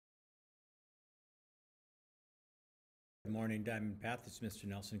Good morning, Diamond Path. It's Mr.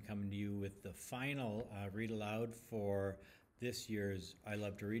 Nelson coming to you with the final read aloud for this year's I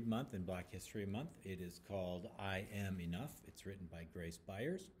Love to Read Month and Black History Month. It is called I Am Enough. It's written by Grace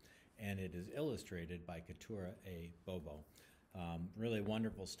Byers, and it is illustrated by Keturah A. Bobo. Really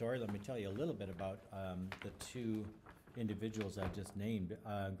wonderful story. Let me tell you a little bit about the two individuals I just named.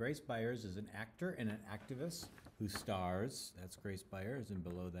 Grace Byers is an actor and an activist who stars, that's Grace Byers, and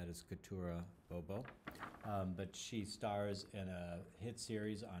below that is Keturah Bobo. But she stars in a hit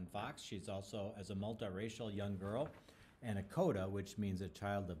series on Fox. She's also, as a multiracial young girl, and a CODA, which means a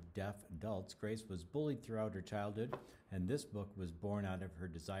child of deaf adults. Grace was bullied throughout her childhood, and this book was born out of her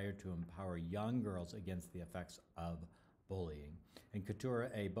desire to empower young girls against the effects of bullying. And Keturah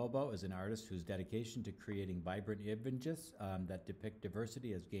A. Bobo is an artist whose dedication to creating vibrant images that depict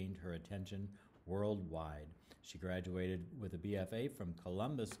diversity has gained her attention worldwide. She graduated with a BFA from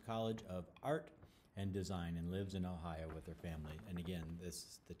Columbus College of Art and Design and lives in Ohio with her family. And again, this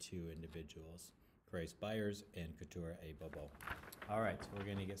is the two individuals, Grace Byers and Keturah A. Bobo. All right, so we're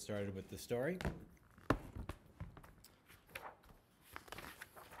going to get started with the story.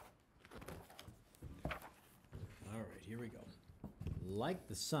 All right, here we go. Like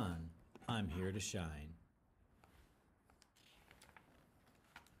the sun, I'm here to shine.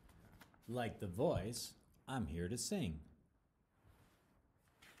 Like the voice, I'm here to sing.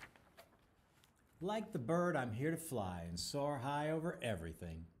 Like the bird, I'm here to fly and soar high over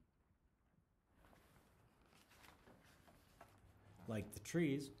everything. Like the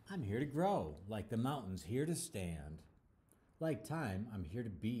trees, I'm here to grow. Like the mountains, here to stand. Like time, I'm here to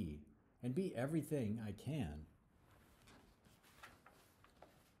be and be everything I can.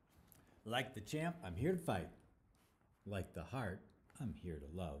 Like the champ, I'm here to fight. Like the heart, I'm here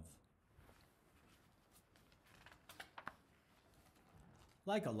to love.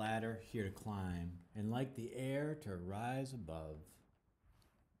 Like a ladder, here to climb, and like the air, to rise above.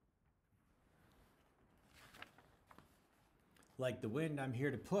 Like the wind, I'm here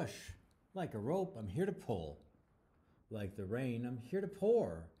to push. Like a rope, I'm here to pull. Like the rain, I'm here to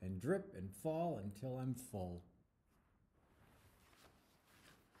pour and drip and fall until I'm full.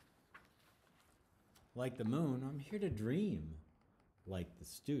 Like the moon, I'm here to dream. Like the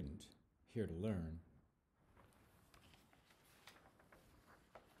student, here to learn.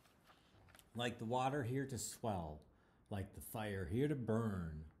 Like the water, here to swell. Like the fire, here to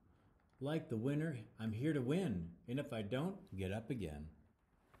burn. Like the winner, I'm here to win. And if I don't, get up again.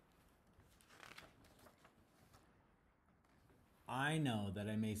 I know that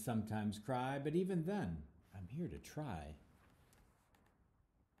I may sometimes cry, but even then, I'm here to try.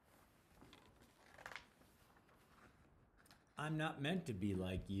 I'm not meant to be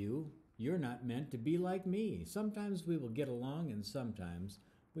like you. You're not meant to be like me. Sometimes we will get along and sometimes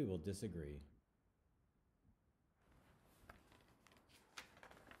we will disagree.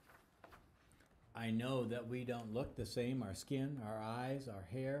 I know that we don't look the same, our skin, our eyes, our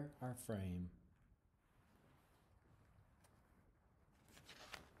hair, our frame.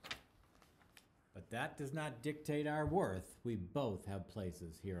 But that does not dictate our worth. We both have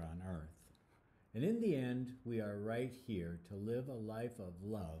places here on earth. And in the end, we are right here to live a life of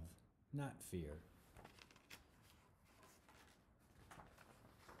love, not fear.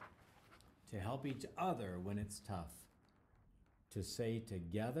 To help each other when it's tough. To say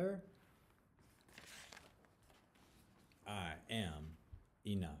together, I am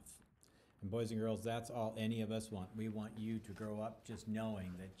enough. And boys and girls, that's all any of us want. We want you to grow up just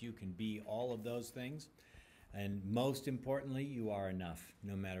knowing that you can be all of those things. And most importantly, you are enough.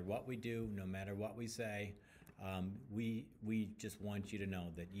 No matter what we do, no matter what we say, we just want you to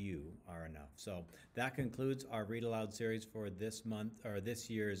know that you are enough. So that concludes our Read Aloud series for this month, or this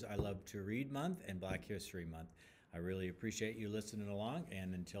year's I Love to Read Month and Black History Month. I really appreciate you listening along,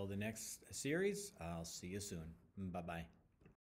 and until the next series, I'll see you soon. Bye-bye.